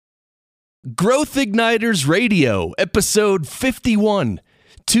Growth Igniters Radio, episode 51.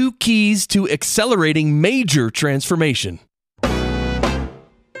 2 keys to accelerating major transformation.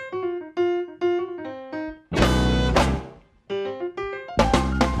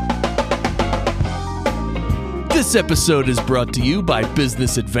 This episode is brought to you by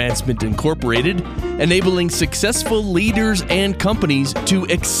Business Advancement Incorporated, enabling successful leaders and companies to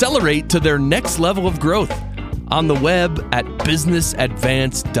accelerate to their next level of growth. On the web at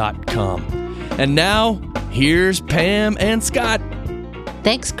businessadvance.com. And now, here's Pam and Scott.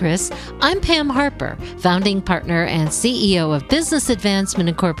 Thanks, Chris. I'm Pam Harper, founding partner and CEO of Business Advancement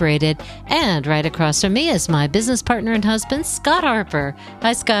Incorporated, and right across from me is my business partner and husband, Scott Harper.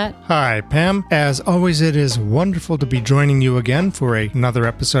 Hi, Scott. Hi, Pam. As always, it is wonderful to be joining you again for another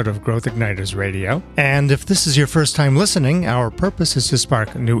episode of Growth Igniters Radio. And if this is your first time listening, our purpose is to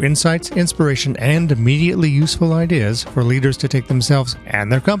spark new insights, inspiration, and immediately useful ideas for leaders to take themselves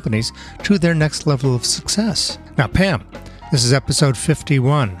and their companies to their next level of success. Now, Pam, this is episode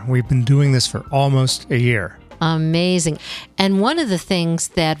 51. We've been doing this for almost a year. Amazing. And one of the things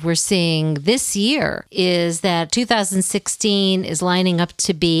that we're seeing this year is that 2016 is lining up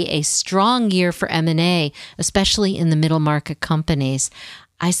to be a strong year for M&A, especially in the middle market companies.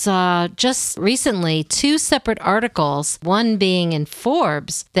 I saw just recently 2 separate articles, one being in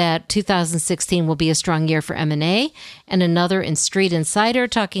Forbes that 2016 will be a strong year for M&A, and another in Street Insider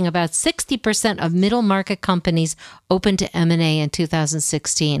talking about 60% of middle market companies open to M&A in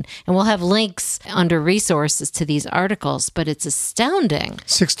 2016. And we'll have links under resources to these articles, but it's astounding.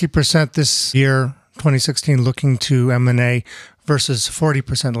 60% this year, 2016, looking to M&A versus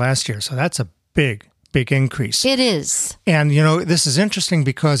 40% last year. So that's a big increase. It is. And, this is interesting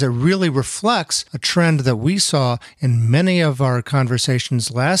because it really reflects a trend that we saw in many of our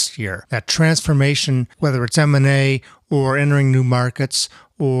conversations last year. That transformation, whether it's M&A or entering new markets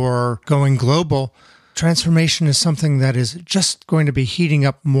or going global, transformation is something that is just going to be heating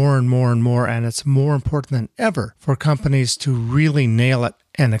up more and more and more, and it's more important than ever for companies to really nail it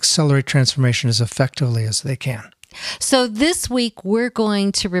and accelerate transformation as effectively as they can. So this week, we're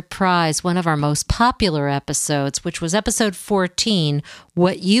going to reprise one of our most popular episodes, which was episode 14,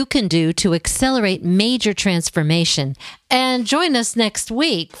 What You Can Do to Accelerate Major Transformation. And join us next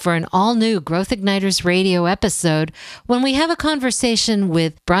week for an all-new Growth Igniters Radio episode when we have a conversation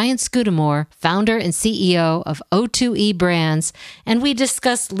with Brian Scudamore, founder and CEO of O2E Brands, and we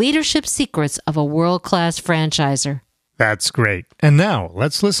discuss leadership secrets of a world-class franchisor. That's great. And now,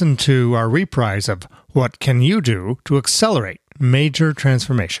 let's listen to our reprise of What Can You Do to Accelerate Major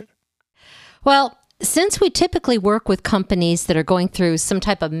Transformation? Well, since we typically work with companies that are going through some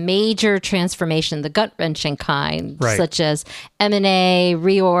type of major transformation, the gut-wrenching kind, right, such as M&A,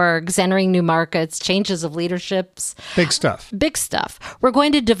 reorgs, entering new markets, changes of leaderships. Big stuff. We're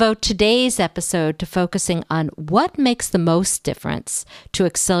going to devote today's episode to focusing on what makes the most difference to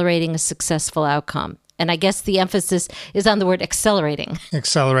accelerating a successful outcome. And I guess the emphasis is on the word accelerating.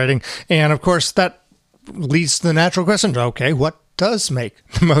 Accelerating. And of course, that leads to the natural question, okay, what does make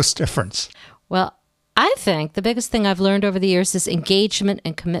the most difference? Well, I think the biggest thing I've learned over the years is engagement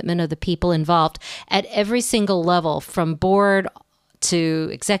and commitment of the people involved at every single level, from board to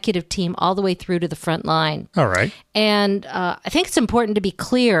executive team, all the way through to the front line. All right. And I think it's important to be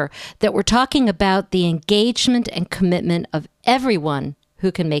clear that we're talking about the engagement and commitment of everyone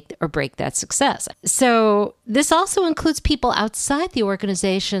who can make or break that success. So this also includes people outside the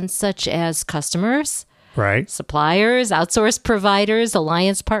organization, such as customers, right, suppliers, outsourced providers,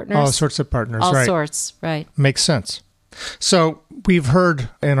 alliance partners. All sorts of partners, all right. Sorts, right. Makes sense. So we've heard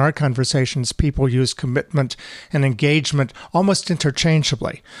in our conversations people use commitment and engagement almost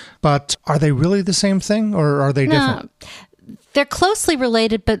interchangeably. But are they really the same thing, or are they different? They're closely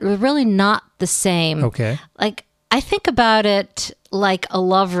related, but really not the same. Okay. I think about it like a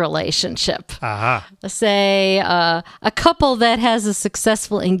love relationship. Aha. Say a couple that has a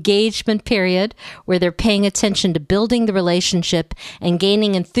successful engagement period where they're paying attention to building the relationship and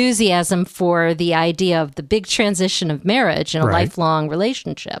gaining enthusiasm for the idea of the big transition of marriage in a lifelong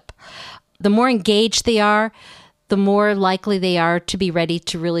relationship. The more engaged they are, the more likely they are to be ready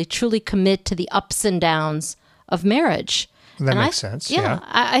to really truly commit to the ups and downs of marriage. That makes sense. Yeah.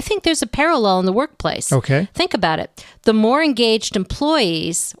 I think there's a parallel in the workplace. Okay. Think about it. The more engaged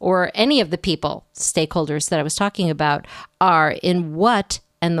employees or any of the people, stakeholders that I was talking about, are in what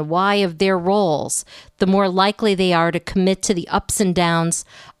and the why of their roles, the more likely they are to commit to the ups and downs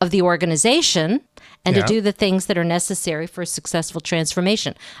of the organization and to do the things that are necessary for a successful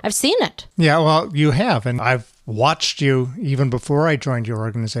transformation. I've seen it. Yeah, well, you have. And I've watched you, even before I joined your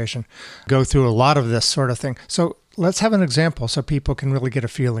organization, go through a lot of this sort of thing. So let's have an example so people can really get a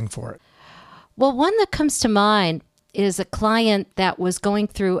feeling for it. Well, one that comes to mind is a client that was going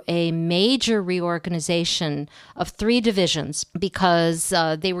through a major reorganization of 3 divisions because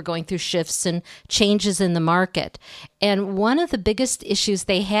they were going through shifts and changes in the market. And one of the biggest issues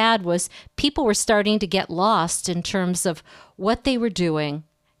they had was people were starting to get lost in terms of what they were doing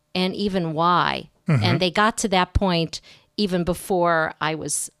and even why. Mm-hmm. And they got to that point even before I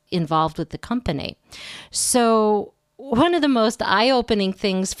was involved with the company. So one of the most eye-opening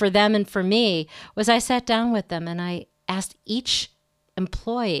things for them and for me was I sat down with them and I asked each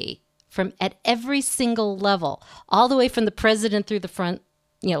employee from at every single level, all the way from the president through the front,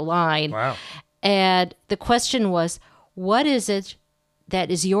 line. Wow. And the question was, what is it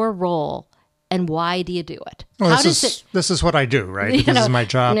that is your role and why do you do it? Well, this is what I do, right? This is my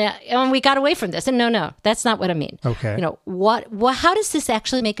job. And we got away from this. And no, that's not what I mean. Okay. How does this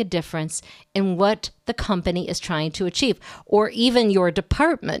actually make a difference in what the company is trying to achieve? Or even your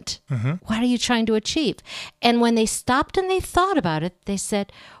department, mm-hmm. What are you trying to achieve? And when they stopped and they thought about it, they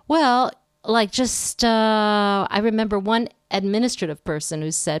said, well, I remember one administrative person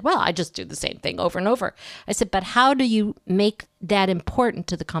who said, well, I just do the same thing over and over. I said, but how do you make that important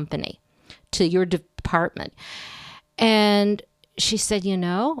to the company, to your department? And she said,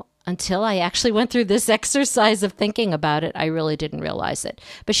 until I actually went through this exercise of thinking about it, I really didn't realize it.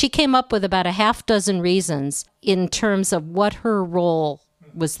 But she came up with about a half dozen reasons in terms of what her role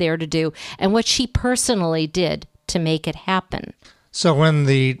was there to do and what she personally did to make it happen. So when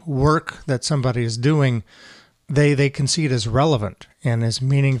the work that somebody is doing, they can see it as relevant and as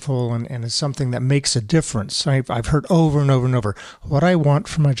meaningful and as something that makes a difference. I've heard over and over and over, what I want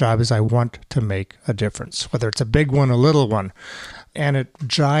from my job is I want to make a difference, whether it's a big one, a little one. And it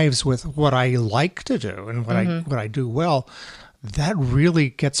jives with what I like to do and what I do well. That really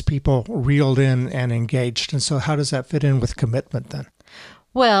gets people reeled in and engaged. And so how does that fit in with commitment then?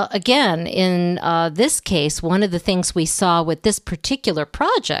 Well, again, in this case, one of the things we saw with this particular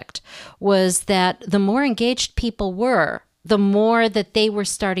project was that the more engaged people were, the more that they were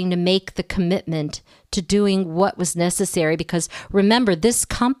starting to make the commitment to doing what was necessary. Because remember, this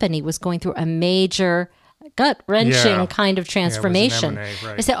company was going through a major gut-wrenching kind of transformation. Yeah, it was an M&A,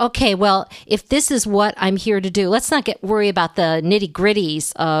 right. I said, okay, well, if this is what I'm here to do, let's not worry about the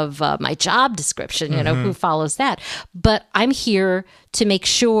nitty-gritties of my job description, who follows that. But I'm here to make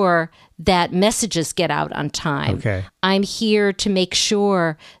sure that messages get out on time. Okay. I'm here to make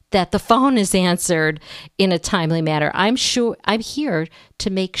sure that the phone is answered in a timely manner. I'm here to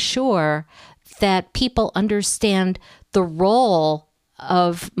make sure that people understand the role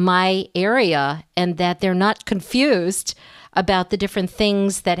of my area and that they're not confused about the different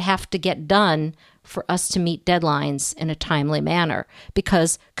things that have to get done for us to meet deadlines in a timely manner,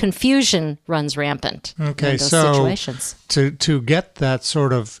 because confusion runs rampant in those situations. To get that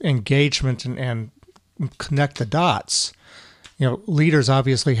sort of engagement and connect the dots, leaders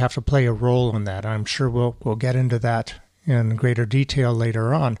obviously have to play a role in that. I'm sure we'll get into that in greater detail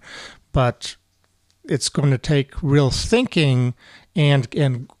later on, but it's going to take real thinking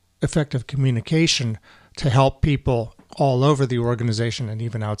and effective communication to help people all over the organization and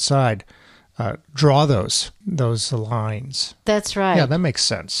even outside draw those lines. That's right. Yeah, that makes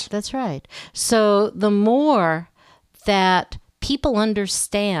sense. That's right. So the more that people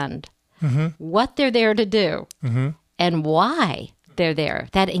understand what they're there to do and why they're there,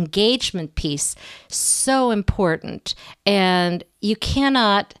 that engagement piece, so important. And you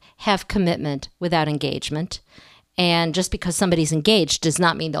cannot have commitment without engagement. And just because somebody's engaged does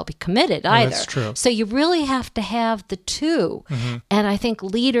not mean they'll be committed either. That's true. So you really have to have the two. And I think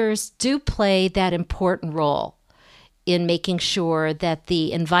leaders do play that important role in making sure that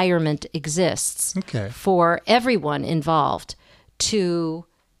the environment exists for everyone involved to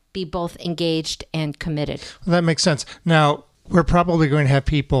be both engaged and committed. Well, that makes sense. Now, we're probably going to have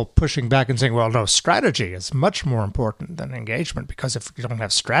people pushing back and saying, well, no, strategy is much more important than engagement, because if you don't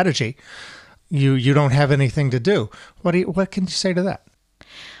have strategy, you don't have anything to do. What can you say to that?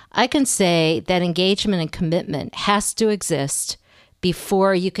 I can say that engagement and commitment has to exist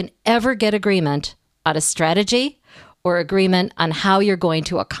before you can ever get agreement on a strategy or agreement on how you're going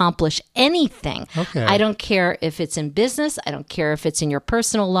to accomplish anything. Okay. I don't care if it's in business. I don't care if it's in your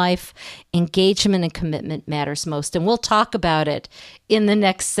personal life. Engagement and commitment matters most. And we'll talk about it in the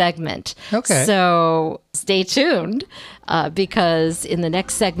next segment. Okay. So stay tuned because in the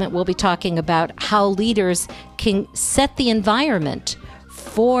next segment, we'll be talking about how leaders can set the environment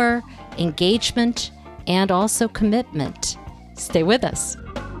for engagement and also commitment. Stay with us.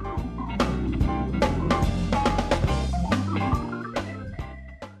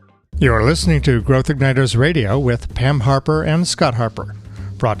 You're listening to Growth Igniters Radio with Pam Harper and Scott Harper.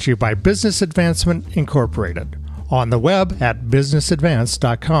 brought to you by Business Advancement Incorporated, on the web at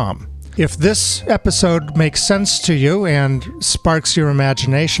businessadvance.com. If this episode makes sense to you and sparks your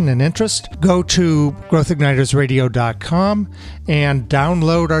imagination and interest, go to growthignitersradio.com and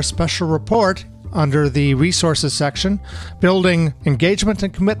download our special report under the resources section, Building Engagement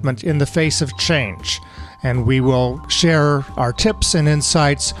and Commitment in the Face of Change. And we will share our tips and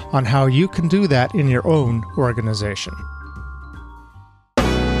insights on how you can do that in your own organization.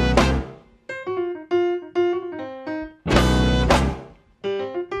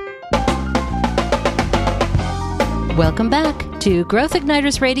 Welcome back to Growth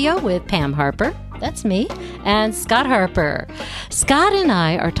Igniters Radio with Pam Harper, that's me, and Scott Harper. Scott and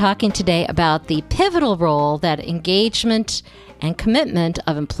I are talking today about the pivotal role that engagement and commitment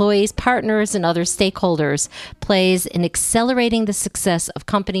of employees, partners, and other stakeholders plays in accelerating the success of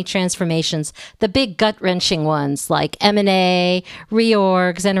company transformations, the big gut-wrenching ones like M&A,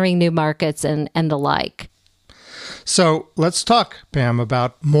 reorgs, entering new markets, and the like. So let's talk, Pam,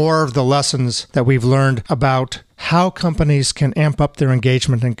 about more of the lessons that we've learned about how companies can amp up their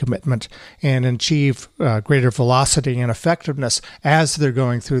engagement and commitment and achieve greater velocity and effectiveness as they're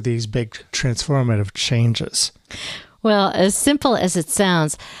going through these big transformative changes. Well, as simple as it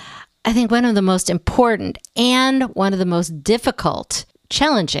sounds, I think one of the most important and one of the most difficult,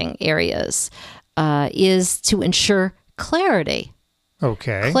 challenging areas is to ensure clarity.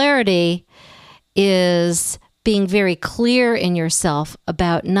 Okay. Clarity is being very clear in yourself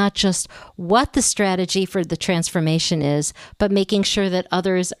about not just what the strategy for the transformation is, but making sure that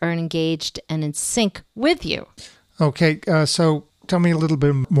others are engaged and in sync with you. Okay, so tell me a little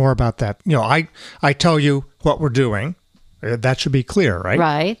bit more about that. You know, I tell you what we're doing. That should be clear, right?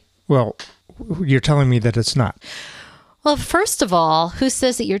 Right. Well, you're telling me that it's not. Well, first of all, who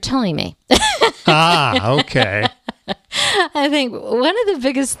says that you're telling me? Okay. I think one of the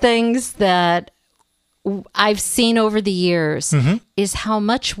biggest things that I've seen over the years is how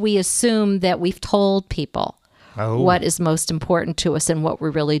much we assume that we've told people what is most important to us and what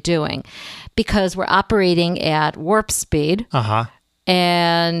we're really doing, because we're operating at warp speed.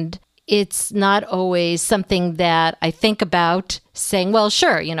 And it's not always something that I think about saying, well,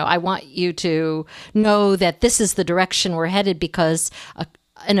 sure, I want you to know that this is the direction we're headed because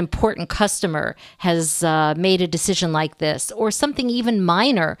an important customer has made a decision like this, or something even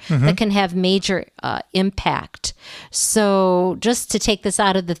minor that can have major impact. So just to take this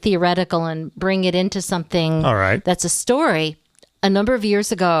out of the theoretical and bring it into something that's a story, a number of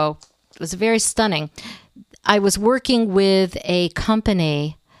years ago, it was very stunning. I was working with a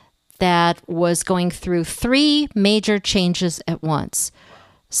company that was going through 3 major changes at once.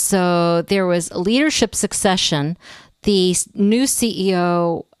 So there was leadership succession. The new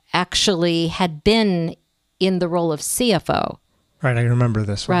CEO actually had been in the role of CFO. Right, I remember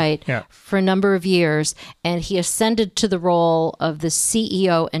this one. Right, yeah. For a number of years. And he ascended to the role of the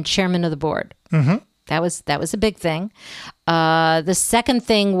CEO and chairman of the board. That was a big thing. The second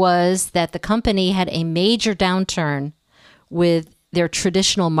thing was that the company had a major downturn with their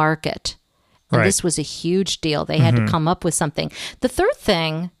traditional market. And this was a huge deal. They had to come up with something. The third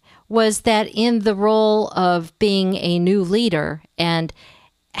thing was that in the role of being a new leader and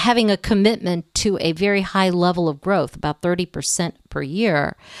having a commitment to a very high level of growth, about 30% per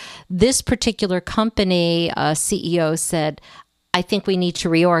year, this particular company CEO said, I think we need to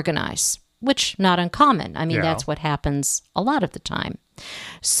reorganize, which not uncommon. I mean, that's what happens a lot of the time.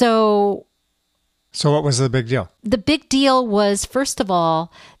 So what was the big deal? The big deal was, first of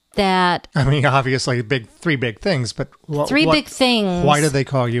all, that... I mean, obviously, 3 big things, but... big things. Why did they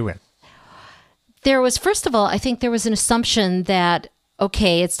call you in? There was, first of all, I think there was an assumption that,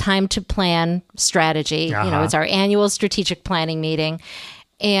 okay, it's time to plan strategy. It's our annual strategic planning meeting.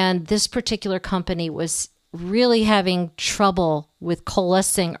 And this particular company was really having trouble with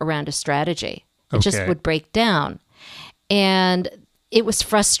coalescing around a strategy. It just would break down. And it was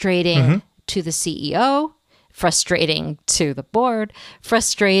frustrating to the CEO, frustrating to the board,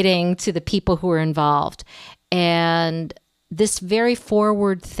 frustrating to the people who were involved. And this very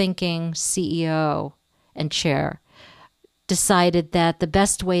forward-thinking CEO and chair decided that the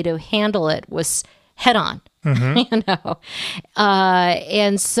best way to handle it was head-on,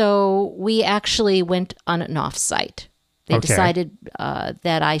 and so we actually went on an off-site. They decided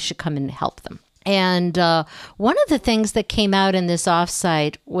that I should come and help them. And one of the things that came out in this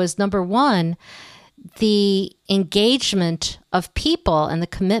off-site was, number one, the engagement of people and the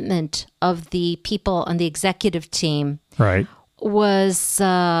commitment of the people on the executive team was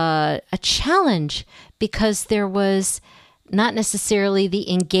a challenge, because there was not necessarily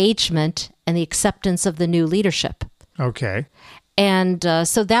the engagement and the acceptance of the new leadership. And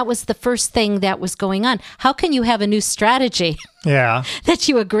so that was the first thing that was going on. How can you have a new strategy Yeah. that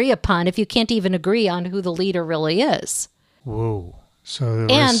you agree upon if you can't even agree on who the leader really is? Whoa. So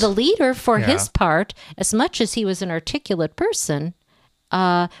And the leader, for Yeah. his part, as much as he was an articulate person,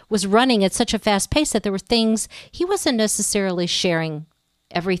 was running at such a fast pace that there were things he wasn't necessarily sharing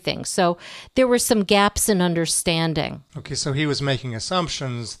everything. So there were some gaps in understanding. Okay, so he was making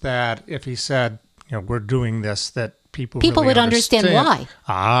assumptions that if he said, we're doing this, that people People really would understand why.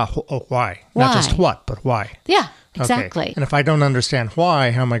 Why? Why? Not just what, but why. Yeah, exactly. Okay. And if I don't understand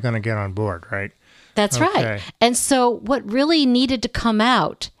why, how am I going to get on board, right? That's right. Okay. And so what really needed to come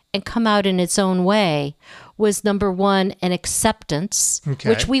out and come out in its own way was, number one, an acceptance, Okay.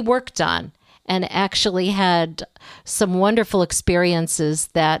 which we worked on and actually had some wonderful experiences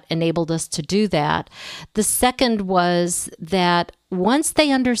that enabled us to do that. The second was that once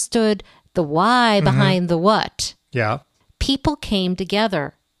they understood the why behind the what, Yeah. people came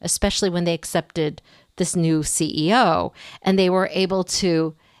together, especially when they accepted this new CEO, and they were able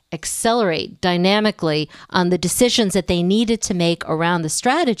to accelerate dynamically on the decisions that they needed to make around the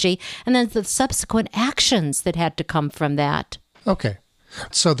strategy and then the subsequent actions that had to come from that. Okay.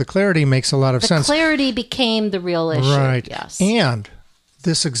 So the clarity makes a lot of The sense. clarity became the real issue. Right. Yes. And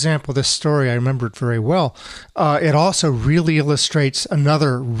this example, this story, I remembered very well. It also really illustrates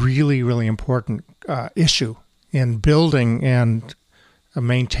another really, really important issue in building and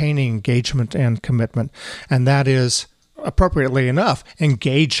maintaining engagement and commitment. And that is, appropriately enough,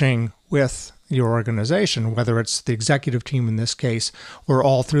 engaging with your organization, whether it's the executive team in this case, or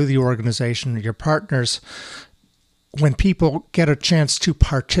all through the organization, your partners. When people get a chance to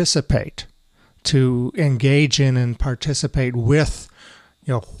participate, to engage in and participate with,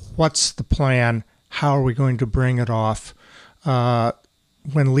 what's the plan? How are we going to bring it off?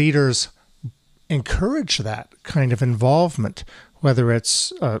 When leaders encourage that kind of involvement, whether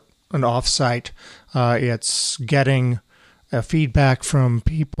it's an offsite, it's getting feedback from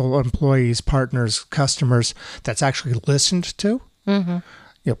people, employees, partners, customers that's actually listened to.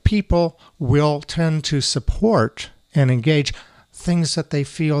 Mm-hmm. People will tend to support and engage things that they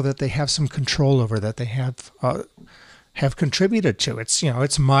feel that they have some control over, that they have contributed to.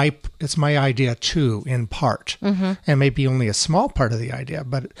 It's my idea too, in part, and maybe only a small part of the idea.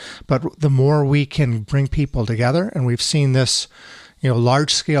 But the more we can bring people together, and we've seen this,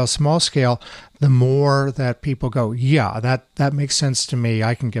 large scale, small scale, the more that people go, yeah, that makes sense to me.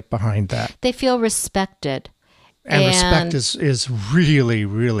 I can get behind that. They feel respected. And respect is really,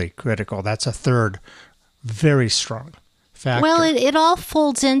 really critical. That's a third very strong factor. Well, it all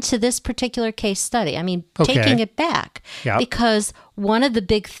folds into this particular case study. I mean, taking it back. Yep. Because one of the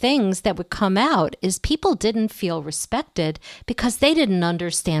big things that would come out is people didn't feel respected because they didn't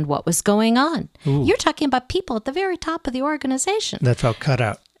understand what was going on. Ooh. You're talking about people at the very top of the organization. That felt cut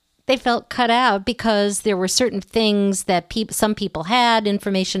out. They felt cut out because there were certain things that some people had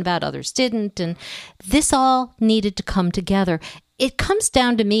information about, others didn't. And this all needed to come together. It comes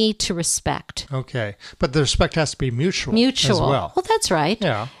down to me to respect. Okay. But the respect has to be mutual. Mutual. As well. Well, that's right.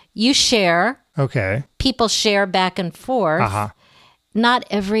 Yeah. You share. Okay. People share back and forth. Uh-huh. Not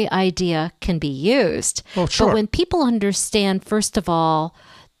every idea can be used. Well, sure. But when people understand, first of all,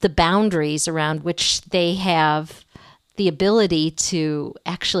 the boundaries around which they have the ability to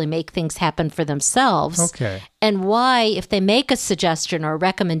actually make things happen for themselves. Okay. And why, if they make a suggestion or a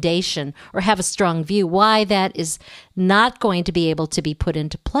recommendation or have a strong view, why that is not going to be able to be put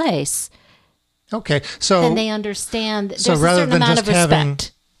into place. Okay. So then they understand there's so a rather certain than amount just of having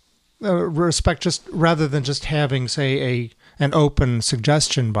respect. just rather than just having, say, an open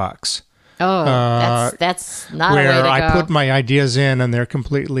suggestion box. Oh, that's not a way where to I go. put my ideas in and they're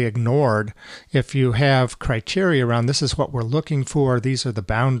completely ignored. If you have criteria around, this is what we're looking for, these are the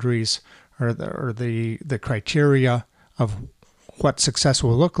boundaries or the criteria of what success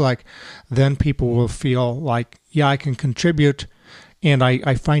will look like, then people will feel like, yeah, I can contribute, and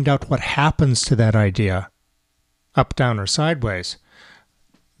I find out what happens to that idea, up, down, or sideways,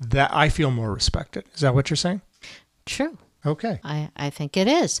 that I feel more respected. Is that what you're saying? True. Okay. I think it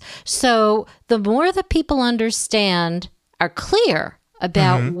is. So the more the people understand, are clear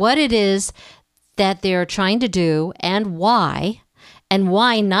about what it is that they're trying to do and why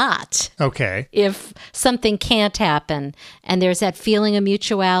not. Okay. If something can't happen and there's that feeling of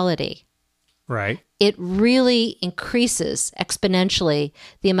mutuality, Right. it really increases exponentially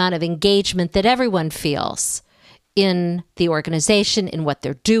the amount of engagement that everyone feels in the organization, in what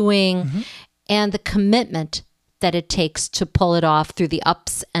they're doing, and the commitment that it takes to pull it off through the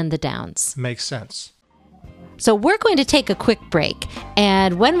ups and the downs. Makes sense. So we're going to take a quick break.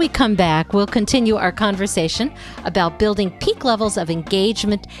 And when we come back, we'll continue our conversation about building peak levels of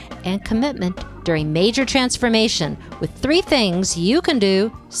engagement and commitment during major transformation with 3 things you can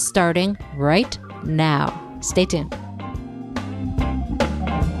do starting right now. Stay tuned.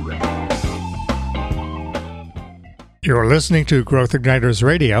 You're listening to Growth Igniters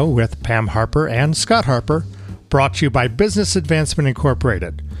Radio with Pam Harper and Scott Harper, brought to you by Business Advancement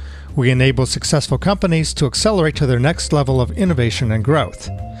Incorporated. We enable successful companies to accelerate to their next level of innovation and growth.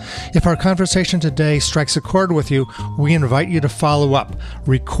 If our conversation today strikes a chord with you, we invite you to follow up.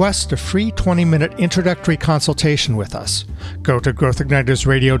 Request a free 20-minute introductory consultation with us. Go to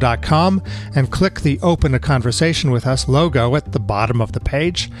growthignitersradio.com and click the Open a Conversation with Us logo at the bottom of the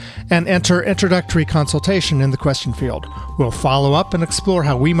page and enter introductory consultation in the question field. We'll follow up and explore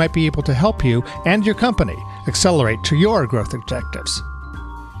how we might be able to help you and your company accelerate to your growth objectives.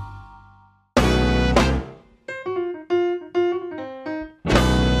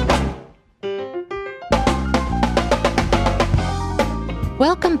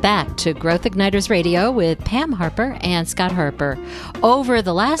 Welcome back to Growth Igniters Radio with Pam Harper and Scott Harper. Over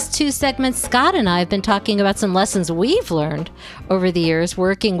the last 2 segments, Scott and I have been talking about some lessons we've learned over the years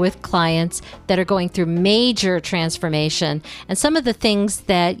working with clients that are going through major transformation and some of the things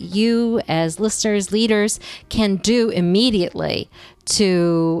that you as listeners, leaders can do immediately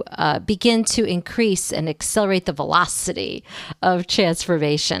to begin to increase and accelerate the velocity of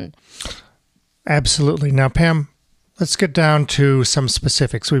transformation. Absolutely. Now, Pam, let's get down to some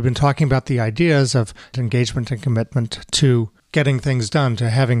specifics. We've been talking about the ideas of engagement and commitment to getting things done,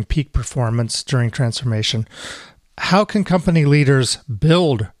 to having peak performance during transformation. How can company leaders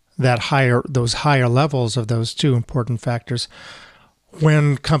build those higher levels of those 2 important factors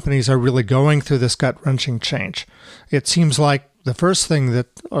when companies are really going through this gut-wrenching change? It seems like the first thing that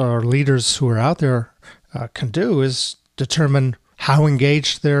our leaders who are out there can do is determine how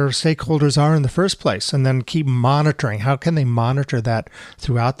engaged their stakeholders are in the first place, and then keep monitoring. How can they monitor that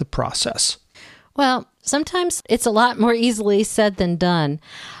throughout the process? Well, sometimes it's a lot more easily said than done,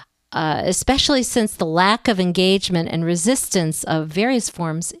 especially since the lack of engagement and resistance of various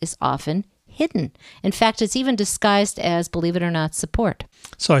forms is often hidden. In fact, it's even disguised as, believe it or not, support.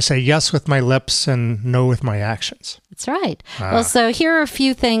 So I say yes with my lips and no with my actions. That's right. Well, so here are a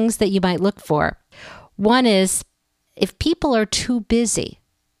few things that you might look for. One is, if people are too busy.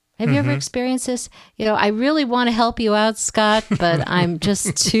 Have you ever experienced this? I really want to help you out, Scott, but I'm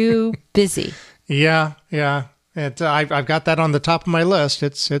just too busy. Yeah. I've got that on the top of my list.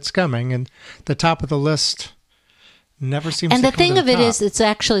 It's coming, and the top of the list never seems to come to the top. And the thing of it is, it's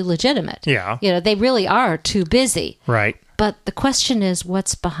actually legitimate. Yeah. They really are too busy. Right. But the question is,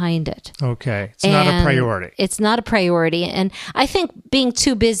 what's behind it? Okay. It's not a priority. It's not a priority. And I think being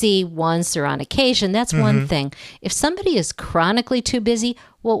too busy once or on occasion, that's one thing. If somebody is chronically too busy,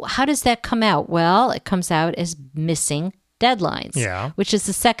 well, how does that come out? Well, it comes out as missing deadlines, which is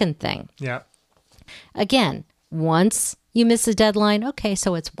the second thing. Yeah. Again, once you miss a deadline, okay,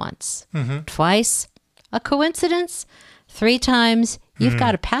 so it's once. Twice, a coincidence. 3 times, you've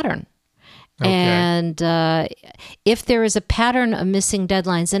got a pattern. Okay. And if there is a pattern of missing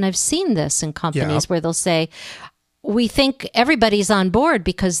deadlines, and I've seen this in companies where they'll say, we think everybody's on board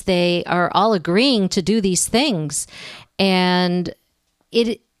because they are all agreeing to do these things. And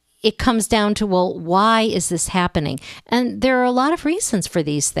it comes down to, well, why is this happening? And there are a lot of reasons for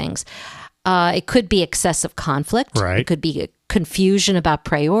these things. It could be excessive conflict. Right. It could be confusion about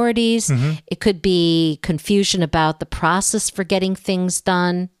priorities. It could be confusion about the process for getting things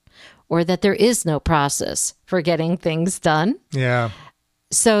done, or that there is no process for getting things done. Yeah.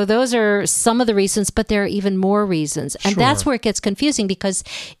 So those are some of the reasons, but there are even more reasons. And that's where it gets confusing, because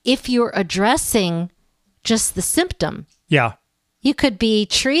if you're addressing just the symptom, you could be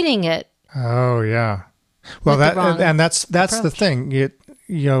treating it. Oh, yeah. Well, that's the thing.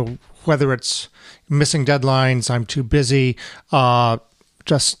 Whether it's missing deadlines, I'm too busy,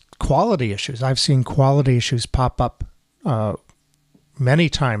 just quality issues. I've seen quality issues pop up many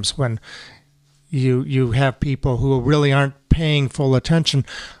times when you have people who really aren't paying full attention.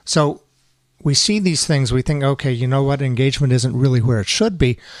 So we see these things, we think, okay, you know what, engagement isn't really where it should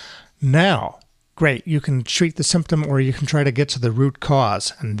be. Now, great, you can treat the symptom, or you can try to get to the root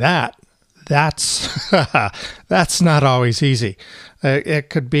cause. And that's that's not always easy.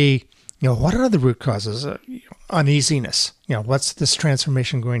 It could be, what are the root causes? Uneasiness. What's this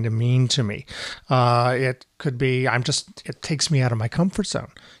transformation going to mean to me? It could be, it takes me out of my comfort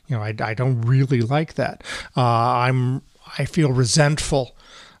zone. I don't really like that. I feel resentful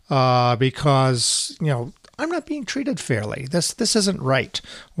because, I'm not being treated fairly. This isn't right.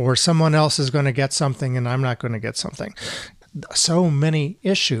 Or someone else is going to get something and I'm not going to get something. So many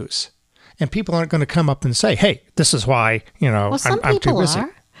issues. And people aren't going to come up and say, hey, this is why, Well, I'm too busy.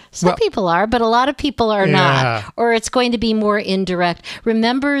 Some people are, but a lot of people are not. Or it's going to be more indirect.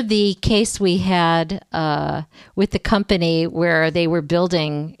 Remember the case we had with the company where they were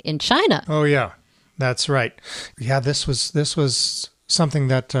building in China? Oh, yeah. That's right. Yeah, this was something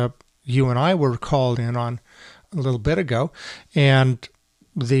that you and I were called in on a little bit ago. And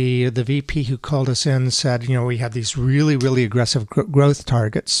the VP who called us in said, we have these really, really aggressive growth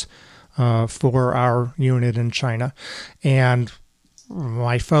targets for our unit in China. And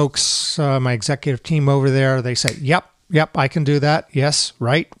my folks, my executive team over there, they say, yep, I can do that. Yes,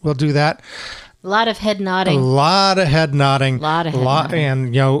 right, we'll do that. A lot of head nodding. And,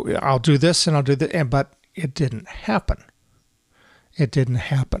 I'll do this and I'll do that. But it didn't happen.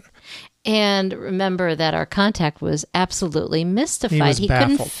 And remember that our contact was absolutely mystified. He was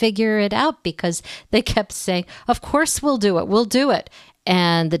baffled. Couldn't figure it out because they kept saying, of course we'll do it.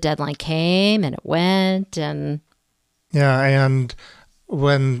 And the deadline came and it went. And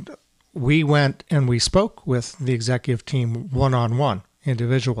when we went and we spoke with the executive team one-on-one,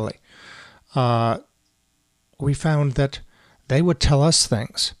 individually, we found that they would tell us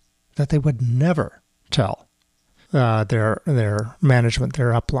things that they would never tell their management,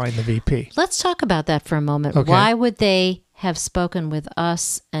 their upline, the VP. Let's talk about that for a moment. Okay. Why would they have spoken with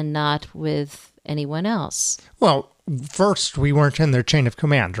us and not with anyone else? Well, first, we weren't in their chain of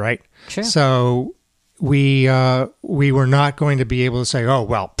command, right? Sure. So we were not going to be able to say, oh,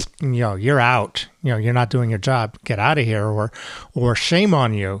 well, you're out. You're not doing your job. Get out of here, or shame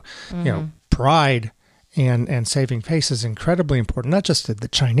on you. Mm-hmm. Pride and saving face is incredibly important, not just to the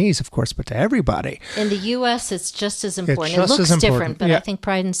Chinese, of course, but to everybody. In the U.S., it's just as important. It looks different, but I think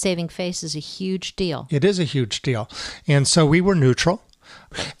pride and saving face is a huge deal. It is a huge deal. And so we were neutral.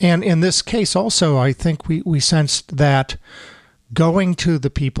 And in this case also, I think we sensed that going to the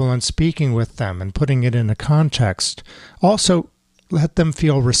people and speaking with them and putting it in a context also let them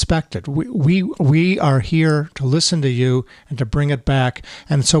feel respected. We are here to listen to you and to bring it back.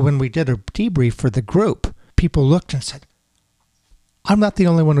 And so when we did a debrief for the group, people looked and said, I'm not the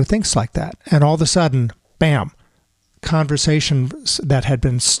only one who thinks like that. And all of a sudden, bam, conversations that had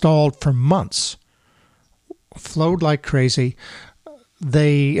been stalled for months flowed like crazy.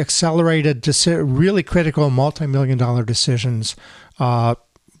 They accelerated really critical multi-million-dollar decisions by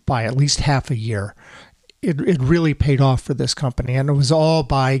at least half a year. It really paid off for this company, and it was all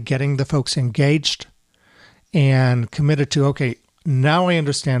by getting the folks engaged and committed to, okay, now I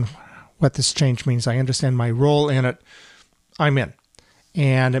understand what this change means. I understand my role in it. I'm in.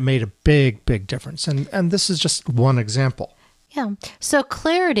 And it made a big, big difference. And this is just one example. Yeah. So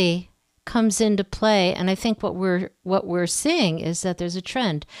clarity comes into play, and I think what we're seeing is that there's a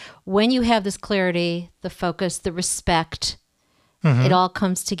trend. When you have this clarity, the focus, the respect, it all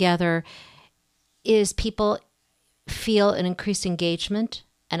comes together. Is people feel an increased engagement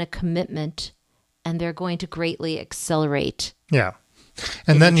and a commitment, and they're going to greatly accelerate. Yeah,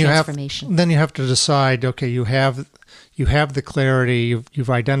 and then you have to decide. Okay, you have the clarity. You've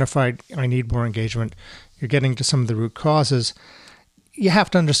identified. I need more engagement. You're getting to some of the root causes. You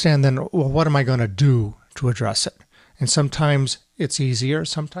have to understand then. Well, what am I going to do to address it? And sometimes it's easier.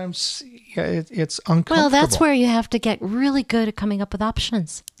 Sometimes it's uncomfortable. Well, that's where you have to get really good at coming up with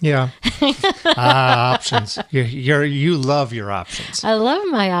options. Yeah. Options. You love your options. I love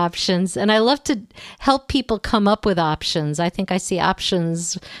my options, and I love to help people come up with options. I think I see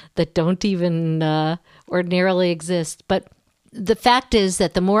options that don't even ordinarily exist. But the fact is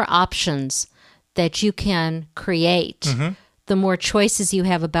that the more options that you can create, the more choices you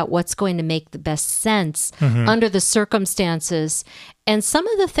have about what's going to make the best sense under the circumstances. And some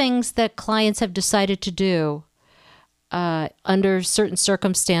of the things that clients have decided to do under certain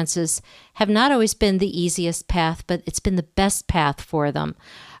circumstances have not always been the easiest path, but it's been the best path for them.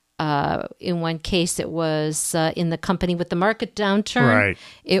 In one case, it was in the company with the market downturn. Right.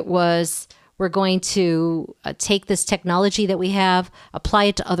 It was, we're going to take this technology that we have, apply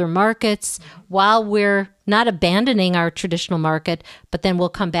it to other markets while we're not abandoning our traditional market, but then we'll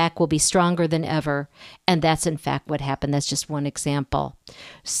come back, we'll be stronger than ever. And that's in fact what happened. That's just one example.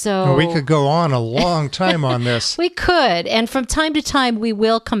 So we could go on a long time on this. We could. And from time to time, we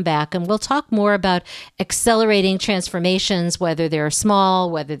will come back and we'll talk more about accelerating transformations, whether they're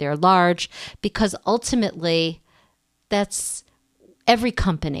small, whether they're large, because ultimately that's every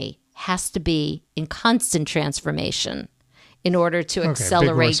company has to be in constant transformation in order to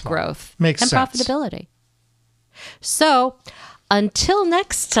accelerate growth and profitability. So until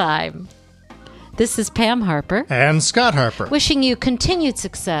next time, This is Pam Harper. And Scott Harper. Wishing you continued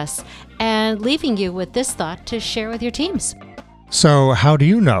success and leaving you with this thought to share with your teams. So, how do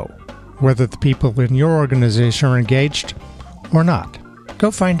you know whether the people in your organization are engaged or not?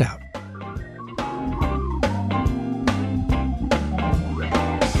 Go find out.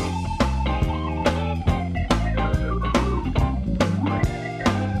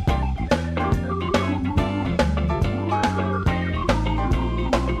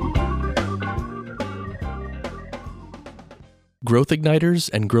 Growth Igniters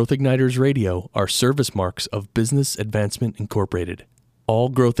and Growth Igniters Radio are service marks of Business Advancement Incorporated. All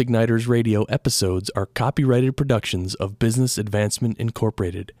Growth Igniters Radio episodes are copyrighted productions of Business Advancement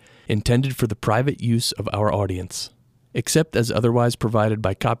Incorporated, intended for the private use of our audience. Except as otherwise provided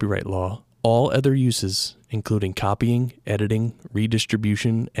by copyright law, all other uses, including copying, editing,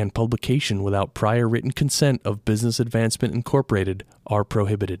 redistribution, and publication without prior written consent of Business Advancement Incorporated, are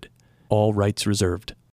prohibited. All rights reserved.